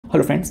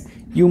Hello friends,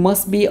 you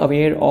must be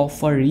aware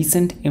of a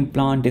recent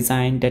implant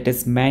design that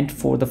is meant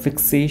for the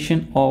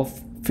fixation of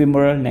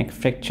femoral neck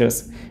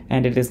fractures,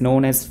 and it is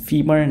known as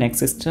Femoral Neck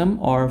System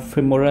or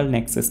Femoral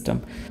Neck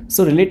System.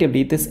 So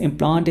relatively, this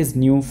implant is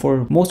new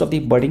for most of the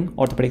budding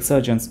orthopedic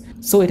surgeons.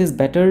 So it is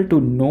better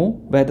to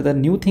know whether the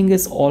new thing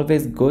is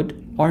always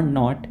good or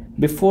not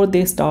before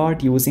they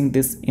start using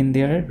this in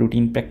their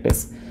routine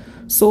practice.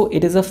 So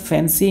it is a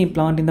fancy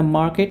implant in the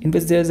market in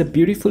which there is a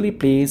beautifully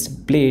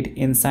placed blade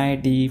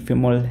inside the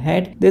femoral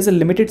head. There is a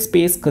limited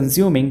space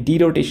consuming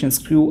derotation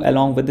screw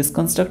along with this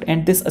construct,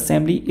 and this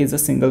assembly is a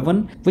single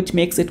one which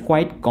makes it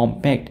quite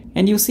compact.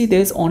 And you see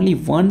there is only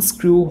one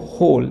screw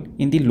hole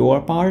in the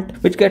lower part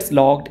which gets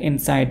locked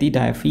inside the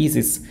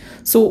diaphysis.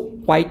 So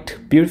quite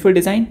beautiful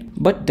design,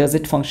 but does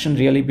it function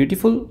really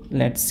beautiful?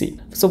 Let's see.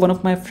 So one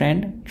of my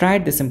friend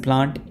tried this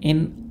implant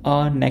in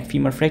a neck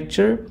femur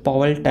fracture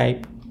Powell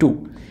type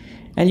 2.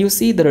 And you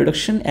see the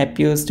reduction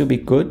appears to be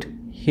good.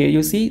 Here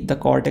you see the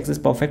cortex is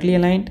perfectly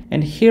aligned,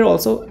 and here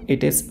also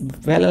it is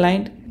well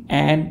aligned,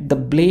 and the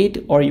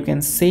blade, or you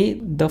can say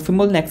the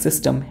femoral neck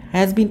system,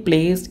 has been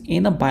placed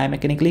in a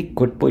biomechanically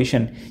good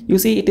position. You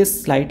see it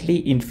is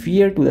slightly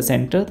inferior to the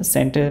center. The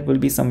center will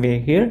be somewhere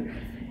here,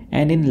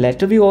 and in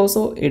lateral view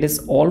also it is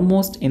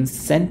almost in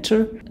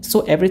center.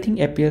 So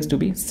everything appears to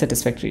be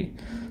satisfactory.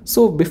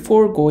 So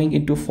before going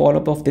into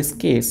follow-up of this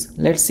case,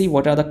 let's see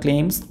what are the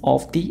claims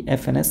of the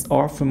FNS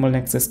or femoral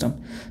neck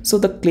system. So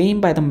the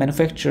claim by the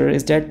manufacturer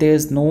is that there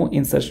is no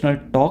insertional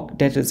torque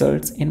that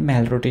results in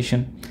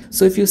malrotation.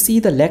 So if you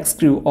see the leg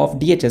screw of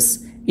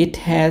DHS, it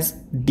has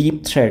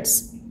deep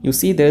threads. You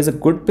see there is a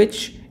good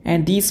pitch,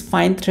 and these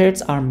fine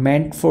threads are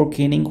meant for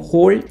gaining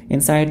hold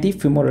inside the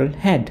femoral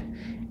head.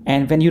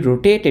 And when you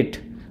rotate it,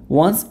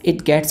 once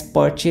it gets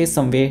purchased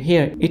somewhere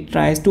here, it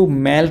tries to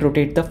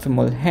mal-rotate the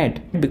femoral head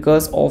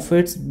because of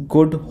its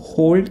good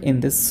hold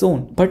in this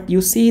zone. But you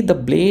see the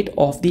blade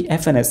of the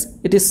FNS,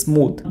 it is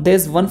smooth.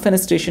 There's one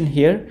fenestration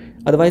here,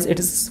 otherwise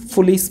it is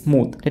fully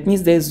smooth. That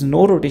means there is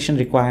no rotation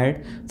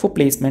required for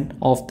placement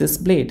of this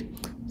blade.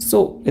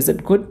 So is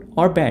it good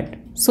or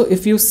bad? So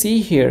if you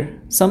see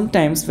here,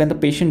 sometimes when the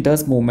patient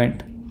does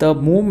movement, the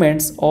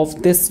movements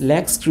of this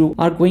leg screw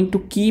are going to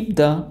keep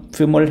the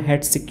femoral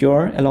head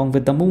secure along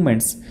with the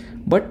movements.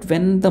 But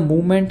when the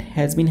movement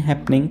has been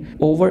happening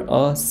over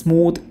a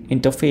smooth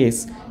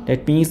interface,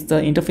 that means the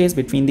interface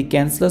between the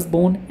cancellous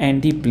bone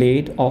and the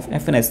blade of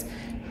FNS,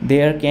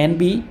 there can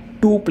be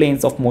two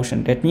planes of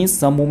motion. That means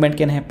some movement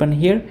can happen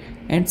here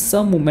and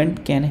some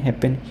movement can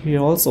happen here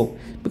also,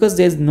 because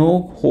there is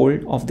no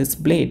hold of this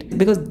blade,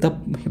 because the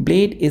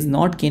blade is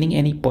not gaining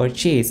any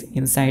purchase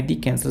inside the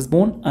cancellous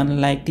bone,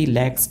 unlike the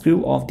leg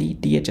screw of the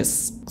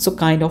DHS. So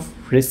kind of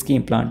risky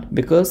implant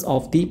because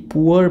of the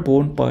poor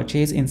bone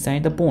purchase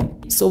inside the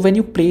bone. So when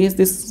you place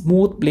this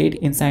smooth blade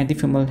inside the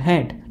femoral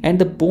head and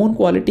the bone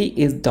quality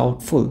is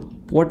doubtful,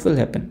 what will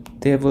happen?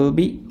 There will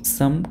be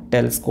some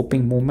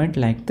telescoping movement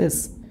like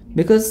this,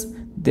 because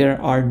there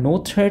are no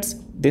threads.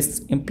 This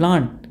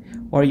implant,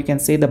 or you can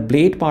say the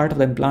blade part of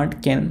the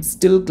implant, can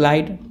still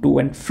glide to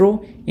and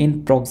fro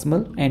in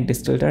proximal and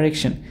distal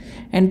direction.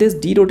 And this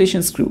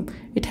derotation screw,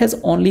 it has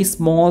only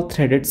small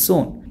threaded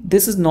zone.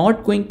 This is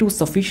not going to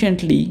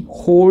sufficiently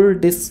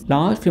hold this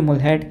large femoral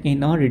head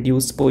in a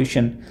reduced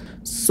position.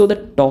 So the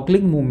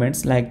toggling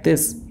movements like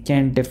this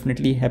can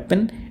definitely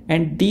happen,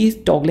 and these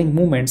toggling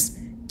movements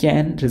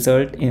can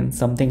result in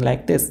something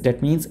like this.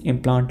 That means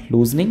implant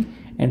loosening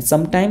and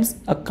sometimes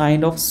a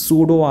kind of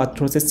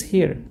pseudo-arthrosis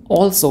here.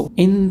 Also,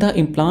 in the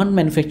implant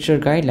manufacturer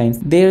guidelines,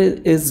 there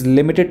is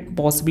limited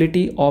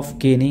possibility of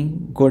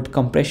gaining good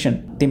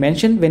compression. They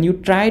mention when you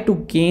try to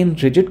gain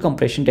rigid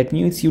compression, that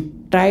means you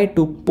try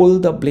to pull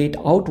the blade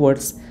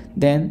outwards,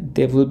 then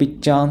there will be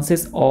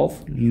chances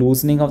of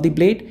loosening of the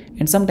blade,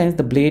 and sometimes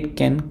the blade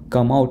can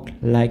come out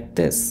like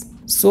this.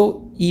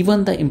 So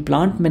even the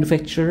implant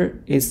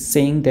manufacturer is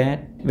saying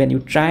that when you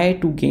try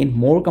to gain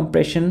more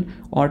compression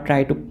or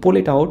try to pull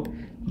it out,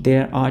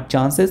 there are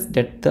chances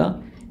that the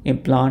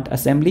implant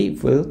assembly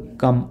will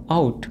come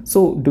out.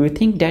 So do you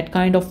think that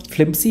kind of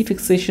flimsy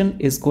fixation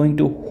is going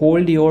to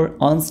hold your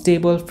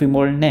unstable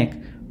femoral neck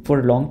for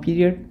a long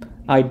period?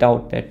 I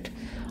doubt that.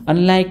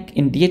 Unlike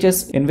in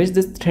DHS, in which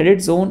this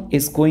threaded zone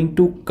is going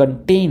to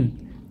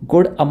contain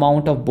good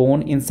amount of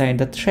bone inside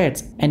the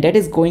threads, and that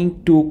is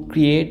going to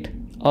create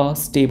a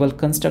stable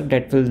construct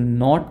that will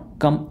not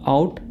come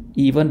out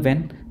even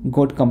when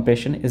good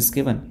compression is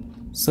given.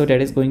 So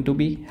that is going to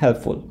be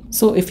helpful.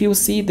 So if you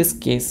see this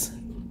case,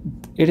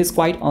 it is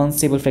quite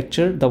unstable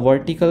fracture. The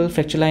vertical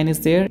fracture line is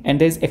there, and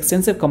there is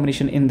extensive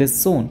combination in this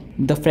zone.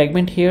 The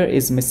fragment here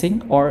is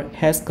missing or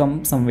has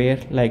come somewhere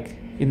like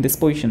in this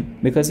position,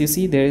 because you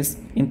see there is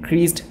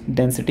increased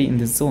density in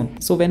this zone.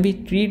 So when we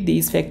treat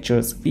these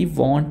fractures, we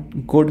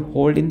want good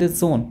hold in this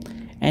zone,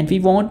 and we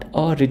want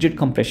a rigid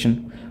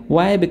compression.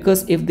 Why?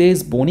 Because if there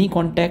is bony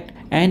contact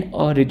and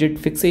a rigid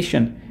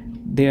fixation,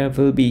 there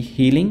will be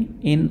healing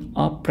in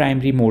a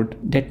primary mode.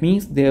 That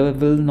means there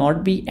will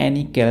not be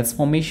any callus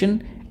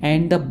formation,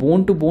 and the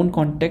bone to bone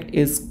contact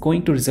is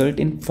going to result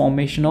in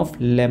formation of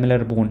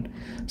lamellar bone.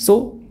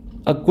 So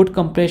A good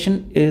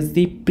compression is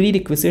the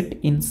prerequisite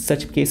in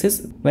such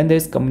cases when there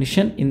is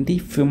compression in the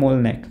femoral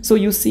neck. So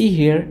you see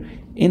here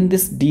in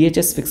this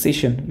DHS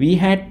fixation, we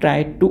had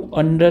tried to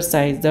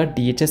undersize the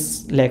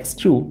DHS leg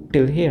screw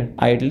till here.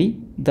 Ideally,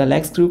 the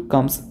leg screw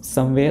comes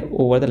somewhere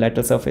over the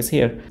lateral surface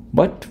here.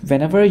 But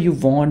whenever you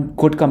want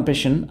good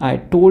compression, I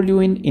told you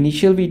in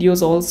initial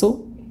videos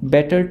also,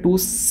 better to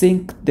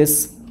sink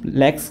this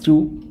leg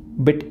screw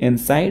bit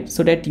inside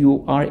so that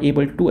you are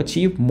able to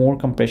achieve more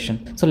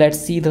compression. So let's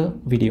see the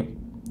video.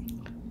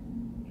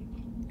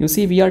 You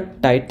see we are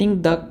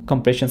tightening the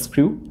compression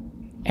screw,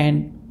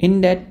 and in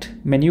that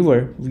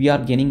maneuver we are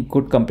gaining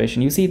good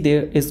compression. You see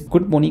there is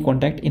good bony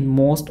contact in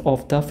most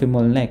of the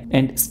femoral neck,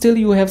 and still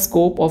you have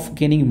scope of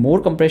gaining more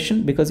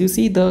compression because you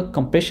see the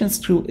compression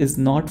screw is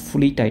not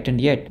fully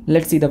tightened yet.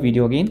 Let's see the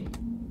video again.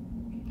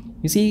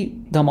 You see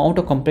the amount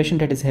of compression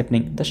that is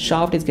happening. The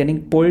shaft is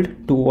getting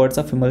pulled towards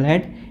the femoral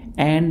head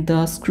and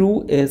the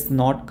screw is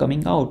not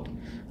coming out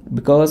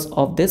because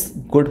of this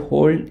good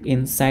hold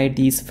inside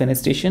these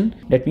fenestration.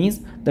 That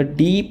means the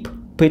deep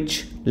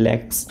pitch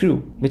leg screw,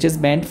 which is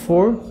meant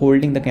for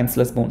holding the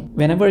cancellous bone.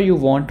 Whenever you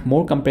want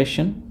more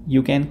compression,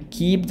 you can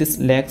keep this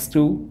leg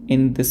screw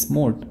in this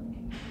mode.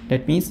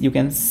 That means you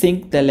can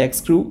sink the leg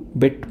screw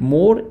bit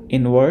more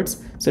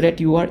inwards so that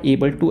you are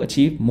able to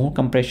achieve more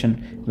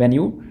compression when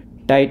you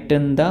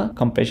tighten the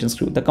compression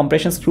screw. The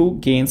compression screw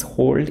gains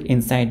hold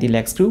inside the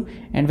leg screw,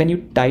 and when you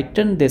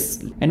tighten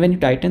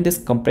this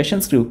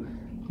compression screw,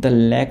 the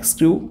leg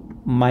screw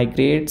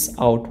migrates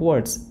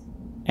outwards,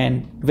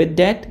 and with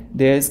that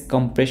there is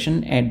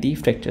compression at the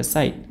fracture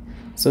site.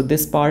 So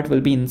this part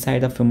will be inside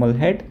the femoral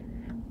head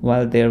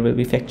while there will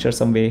be fracture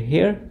somewhere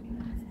here,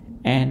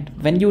 and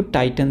when you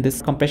tighten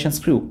this compression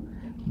screw,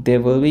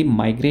 there will be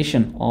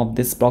migration of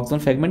this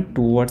proximal fragment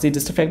towards the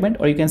distal fragment,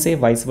 or you can say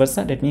vice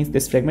versa. That means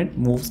this fragment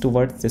moves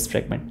towards this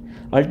fragment.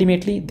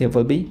 Ultimately there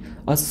will be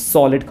a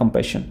solid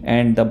compression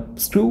and the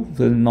screw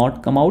will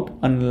not come out,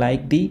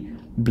 unlike the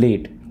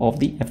blade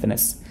of the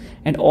FNS.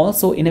 And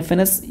also in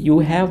FNS you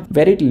have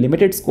very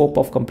limited scope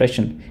of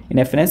compression. In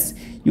FNS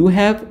you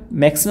have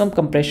maximum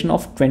compression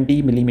of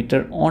 20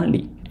 mm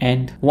only,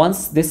 and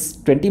once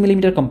this 20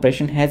 mm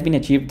compression has been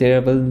achieved,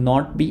 there will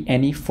not be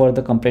any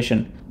further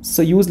compression.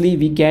 So usually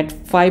we get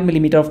 5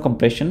 mm of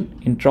compression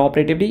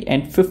intraoperatively,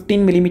 and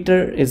 15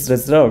 mm is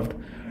reserved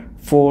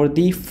for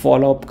the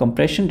follow-up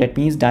compression. That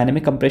means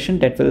dynamic compression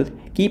that will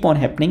keep on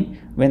happening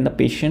when the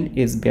patient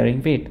is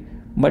bearing weight.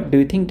 But do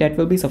you think that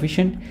will be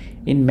sufficient?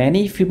 In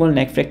many femoral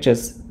neck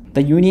fractures,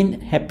 the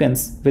union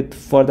happens with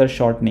further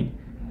shortening,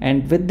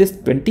 and with this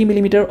 20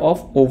 mm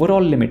of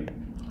overall limit,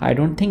 I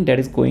don't think that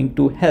is going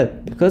to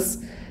help,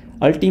 because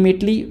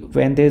ultimately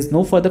when there is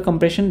no further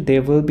compression,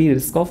 there will be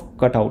risk of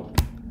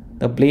cutout.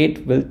 The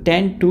blade will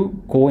tend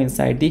to go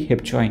inside the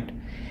hip joint.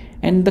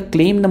 And the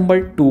claim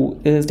number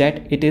 2 is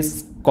that it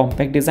is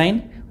compact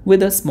design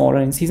with a smaller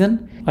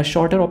incision, a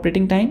shorter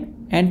operating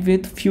time, and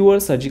with fewer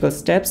surgical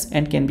steps,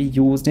 and can be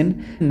used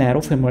in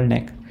narrow femoral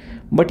neck.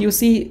 But you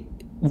see,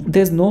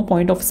 there's no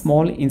point of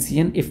small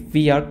incision if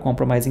we are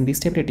compromising the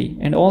stability,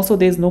 and also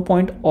there's no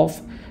point of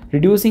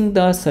reducing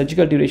the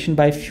surgical duration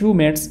by few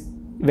minutes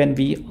when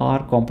we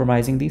are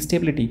compromising the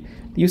stability.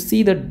 You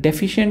see the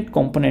deficient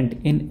component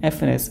in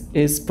FNS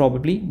is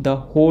probably the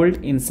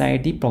hold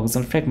inside the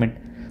proximal fragment.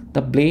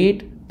 The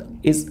blade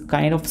is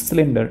kind of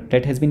cylinder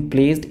that has been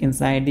placed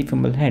inside the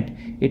femoral head.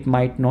 It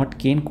might not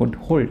gain good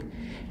hold.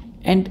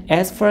 And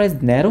as far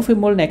as narrow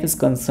femoral neck is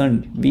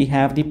concerned, we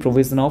have the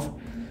provision of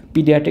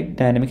pediatric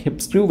dynamic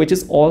hip screw, which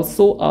is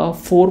also a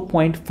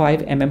 4.5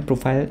 mm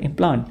profile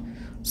implant.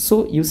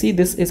 So you see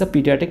this is a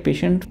pediatric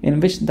patient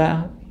in which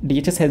the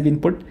DHS has been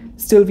put.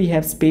 Still we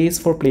have space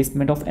for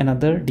placement of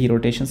another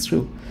derotation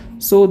screw.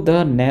 So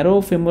the narrow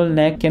femoral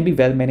neck can be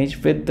well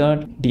managed with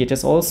the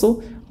DHS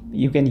also.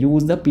 You can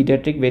use the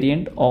pediatric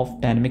variant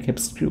of dynamic hip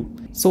screw.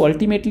 So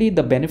ultimately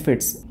the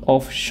benefits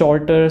of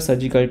shorter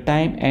surgical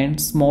time and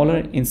smaller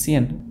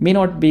incision may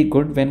not be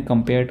good when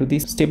compared to the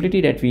stability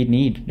that we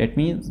need. That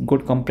means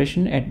good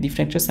compression at the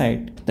fracture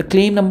site. The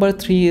claim number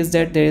 3 is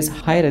that there is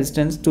high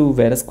resistance to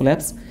varus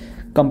collapse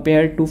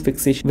compared to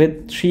fixation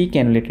with 3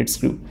 cannulated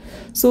screw.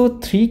 So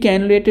 3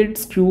 cannulated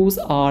screws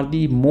are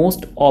the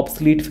most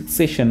obsolete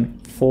fixation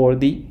for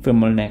the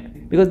femoral neck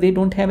because they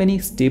don't have any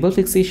stable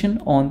fixation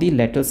on the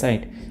lateral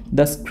side.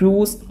 The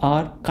screws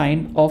are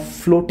kind of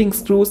floating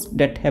screws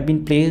that have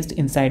been placed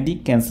inside the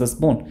cancellous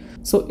bone.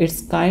 So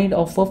it's kind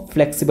of a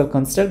flexible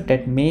construct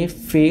that may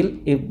fail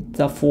if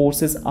the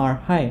forces are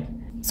high.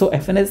 So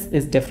FNS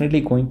is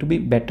definitely going to be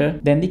better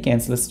than the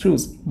cancellous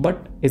screws.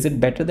 But is it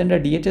better than the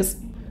DHS?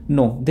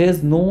 No, there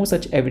is no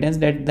such evidence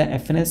that the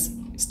FNS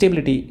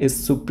stability is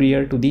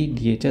superior to the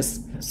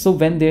DHS. So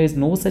when there is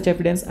no such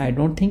evidence, I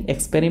don't think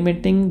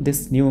experimenting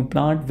this new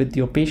implant with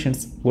your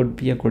patients would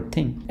be a good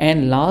thing.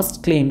 And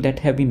last claim that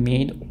have been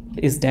made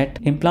is that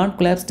implant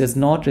collapse does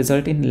not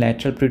result in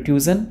lateral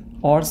protrusion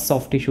or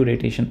soft tissue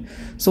rotation.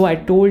 So I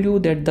told you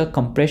that the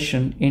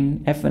compression in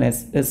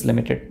FNS is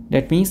limited.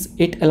 That means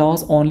it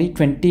allows only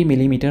 20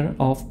 mm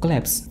of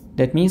collapse.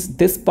 That means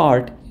this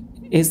part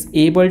is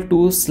able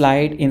to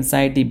slide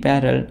inside the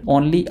barrel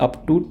only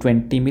up to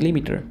 20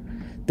 millimeter.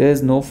 There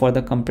is no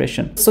further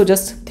compression. So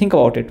just think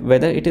about it,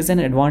 whether it is an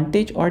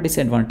advantage or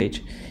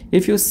disadvantage.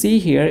 If you see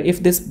here,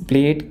 if this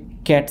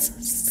blade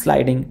gets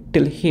sliding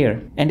till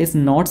here and is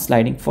not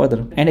sliding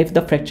further, and if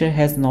the fracture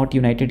has not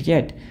united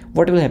yet,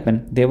 what will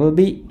happen? There will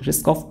be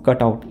risk of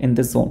cutout in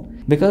this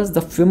zone, because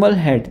the femoral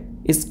head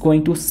is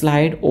going to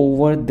slide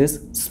over this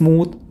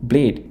smooth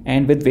blade,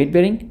 and with weight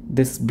bearing,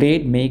 this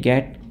blade may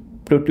get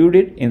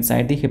protruded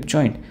inside the hip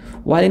joint.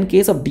 While in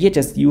case of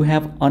DHS, you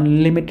have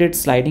unlimited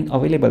sliding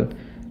available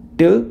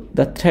till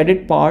the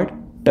threaded part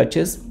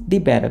touches the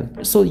barrel.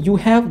 So you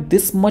have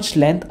this much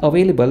length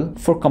available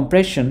for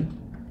compression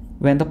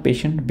when the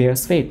patient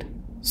bears weight.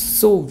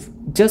 So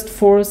just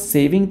for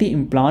saving the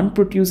implant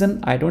protrusion,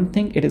 I don't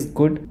think it is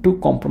good to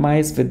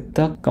compromise with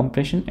the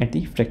compression at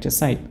the fracture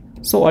site.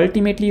 So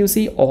ultimately, you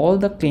see, all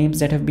the claims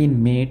that have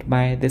been made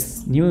by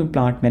this new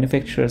implant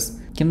manufacturers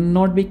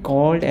cannot be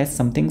called as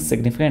something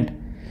significant.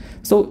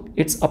 So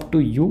it's up to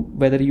you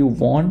whether you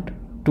want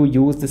to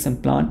use this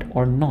implant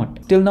or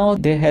not. Till now,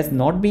 there has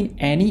not been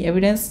any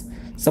evidence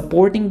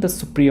supporting the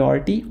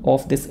superiority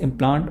of this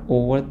implant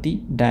over the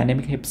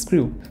dynamic hip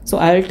screw. So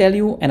I'll tell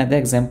you another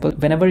example.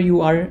 Whenever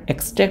you are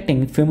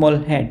extracting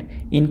femoral head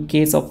in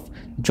case of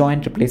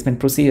joint replacement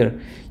procedure,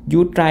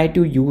 you try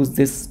to use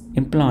this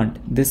implant.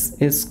 This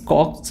is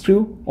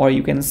corkscrew, or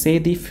you can say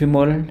the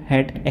femoral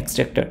head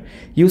extractor.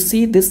 You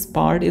see this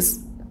part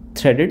is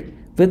threaded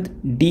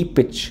with deep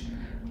pitch,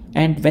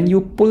 and when you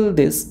pull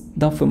this,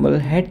 the femoral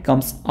head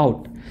comes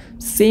out.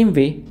 Same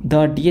way,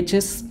 the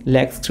DHS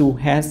leg screw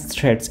has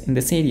threads in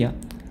this area,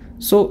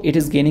 so it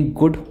is gaining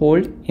good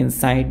hold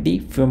inside the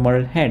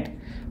femoral head.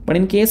 But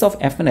in case of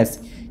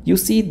FNS, you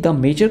see the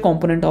major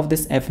component of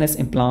this FNS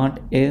implant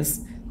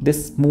is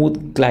this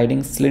smooth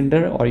gliding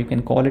cylinder, or you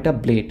can call it a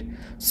blade.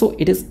 So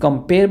it is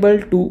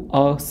comparable to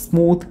a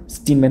smooth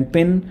Steinman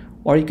pin,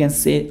 or you can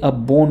say a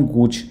bone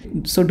gouge.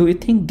 So do you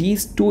think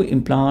these two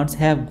implants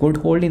have good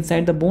hold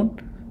inside the bone?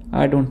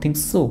 I don't think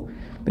so,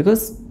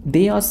 because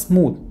they are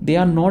smooth. They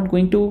are not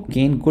going to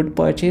gain good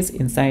purchase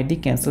inside the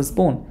cancellous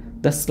bone.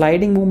 The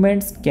sliding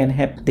movements can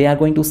happen. They are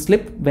going to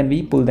slip when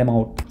we pull them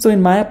out. So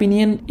in my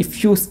opinion,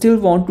 if you still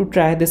want to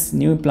try this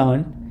new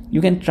implant, you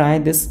can try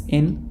this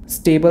in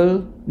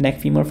stable neck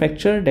femur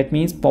fracture, that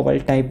means Powell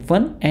type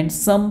 1 and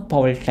some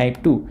Powell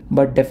type 2,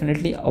 but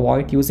definitely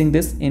avoid using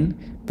this in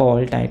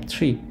Powell type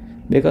 3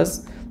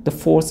 because the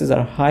forces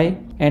are high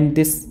and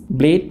this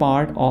blade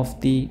part of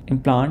the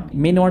implant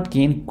may not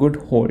gain good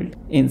hold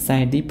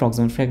inside the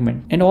proximal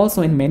fragment. And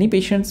also in many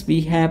patients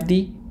we have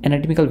the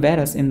anatomical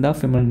varus in the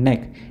femoral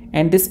neck,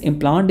 and this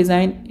implant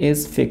design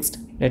is fixed,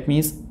 that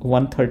means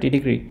 130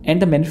 degree, and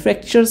the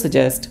manufacturer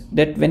suggests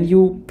that when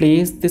you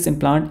place this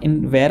implant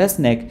in varus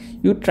neck,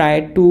 you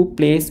try to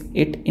place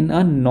it in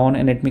a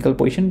non-anatomical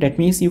position. That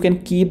means you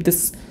can keep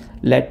this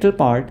lateral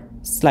part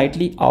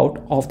slightly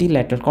out of the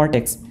lateral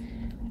cortex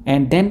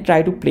and then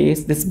try to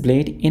place this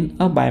blade in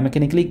a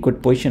biomechanically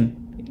good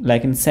position,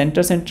 like in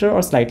center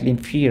or slightly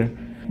inferior.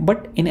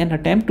 But in an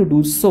attempt to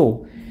do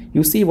so,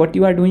 you see what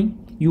you are doing?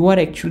 You are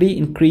actually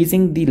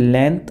increasing the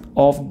length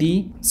of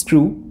the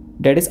screw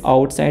that is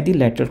outside the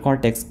lateral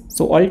cortex.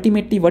 So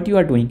ultimately what you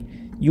are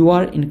doing, you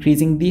are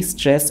increasing the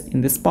stress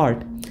in this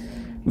part.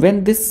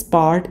 When this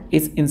part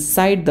is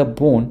inside the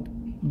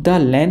bone, the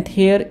length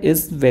here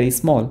is very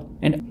small,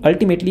 and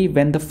ultimately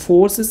when the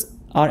forces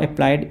are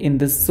applied in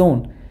this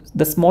zone,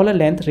 the smaller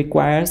length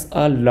requires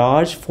a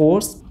large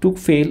force to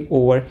fail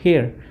over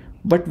here.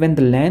 But when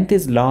the length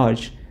is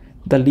large,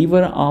 the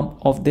lever arm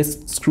of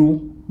this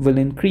screw will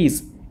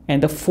increase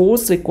and the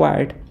force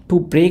required to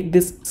break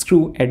this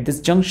screw at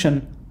this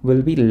junction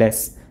will be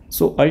less.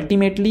 So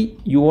ultimately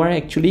you are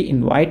actually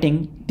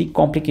inviting the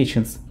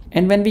complications.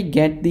 And when we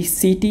get the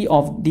CT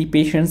of the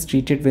patients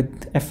treated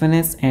with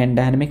FNS and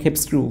dynamic hip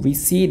screw, we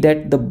see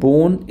that the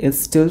bone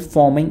is still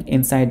forming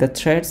inside the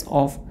threads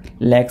of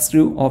leg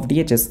screw of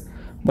DHS.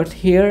 But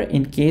here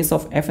in case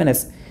of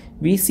FNS,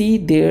 we see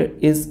there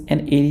is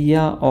an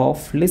area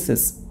of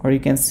lysis, or you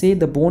can say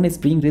the bone is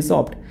being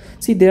resorbed.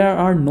 See, there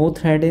are no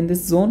thread in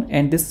this zone,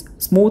 and this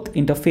smooth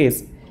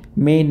interface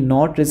may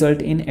not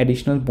result in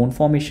additional bone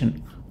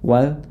formation,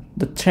 while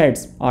the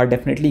threads are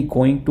definitely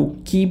going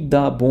to keep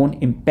the bone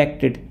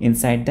impacted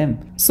inside them.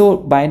 So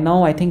by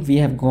now I think we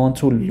have gone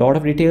through a lot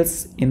of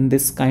details in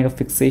this kind of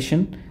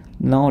fixation.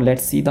 Now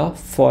let's see the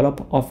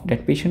follow-up of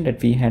that patient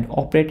that we had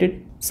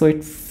operated. So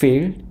it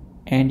failed,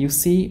 and you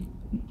see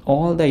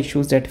all the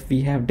issues that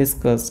we have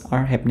discussed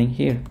are happening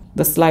here.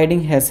 The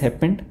sliding has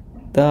happened.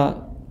 The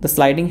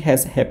sliding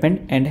has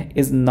happened and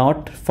is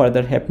not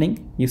further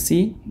happening. You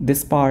see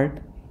this part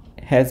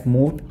has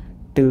moved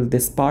till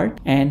this part,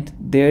 and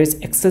there is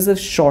excessive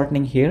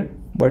shortening here,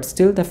 but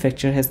still the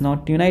fracture has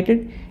not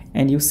united.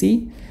 And you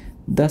see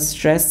the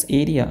stress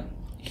area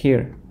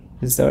here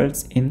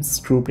results in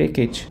screw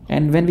breakage.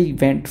 And when we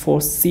went for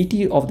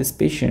CT of this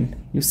patient,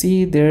 you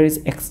see there is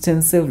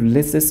extensive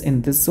lysis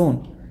in this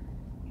zone.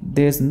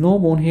 There is no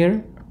bone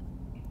here,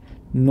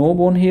 no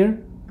bone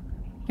here,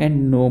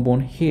 and no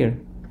bone here.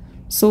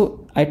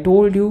 So I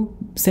told you,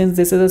 since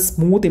this is a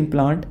smooth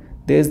implant,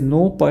 there is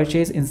no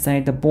purchase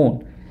inside the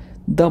bone.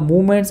 The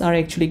movements are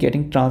actually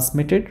getting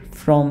transmitted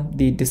from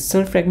the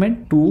distal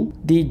fragment to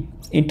the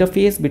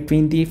interface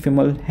between the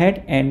femoral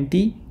head and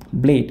the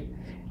blade.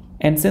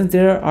 And since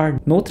there are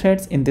no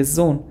threads in this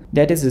zone,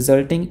 that is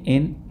resulting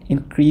in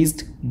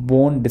increased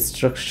bone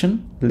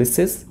destruction,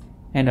 lysis,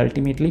 and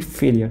ultimately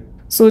failure.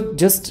 So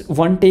just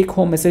one take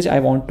home message I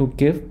want to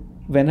give: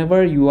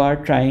 whenever you are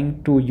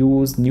trying to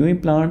use new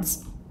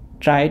implants,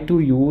 try to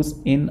use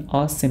in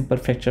a simple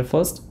fracture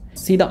first.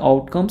 See the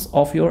outcomes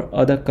of your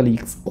other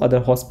colleagues, other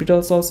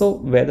hospitals also,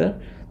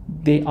 whether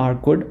they are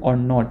good or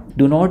not.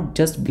 Do not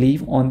just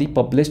believe on the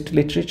published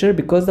literature,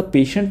 because the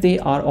patients they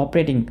are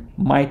operating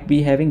might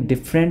be having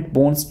different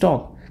bone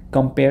stock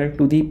compared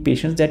to the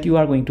patients that you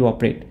are going to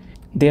operate.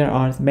 There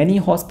are many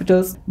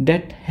hospitals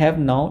that have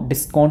now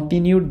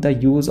discontinued the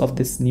use of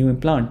this new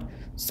implant.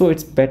 So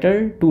it's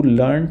better to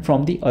learn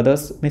from the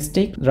others'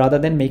 mistakes rather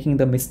than making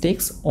the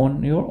mistakes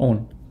on your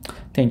own.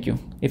 Thank you.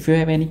 If you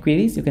have any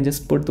queries, you can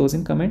just put those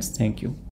in comments. Thank you.